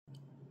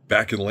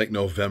Back in late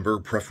November,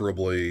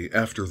 preferably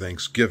after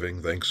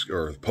Thanksgiving,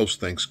 or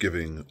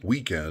post-Thanksgiving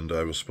weekend,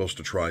 I was supposed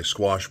to try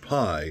squash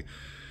pie,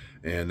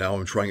 and now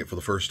I'm trying it for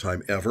the first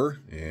time ever,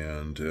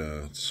 and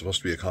it's supposed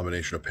to be a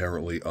combination,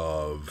 apparently,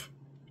 of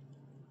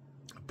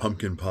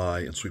pumpkin pie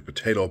and sweet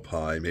potato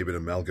pie, maybe an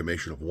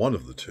amalgamation of one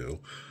of the two.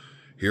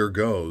 Here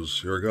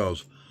goes,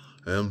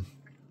 and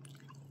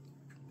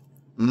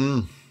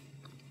I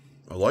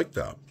like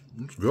that.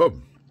 It's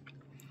good.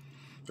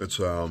 It's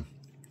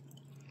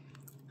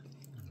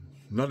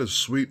not as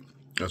sweet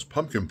as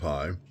pumpkin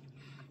pie,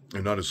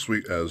 and not as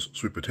sweet as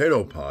sweet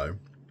potato pie.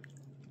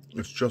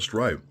 It's just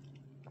right.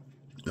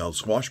 Now, the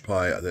squash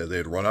pie, they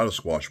had run out of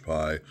squash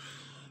pie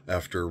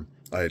after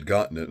I had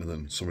gotten it, and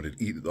then somebody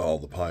had eaten all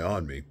the pie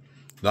on me.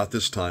 Not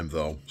this time,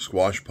 though.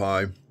 Squash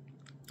pie,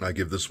 I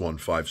give this one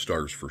 5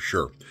 stars for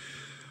sure.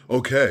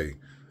 Okay,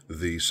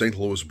 the St.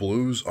 Louis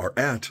Blues are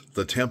at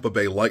the Tampa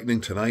Bay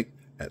Lightning tonight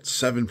at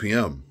 7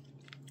 p.m.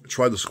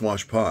 Try the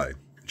squash pie.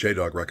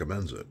 Dawg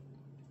recommends it.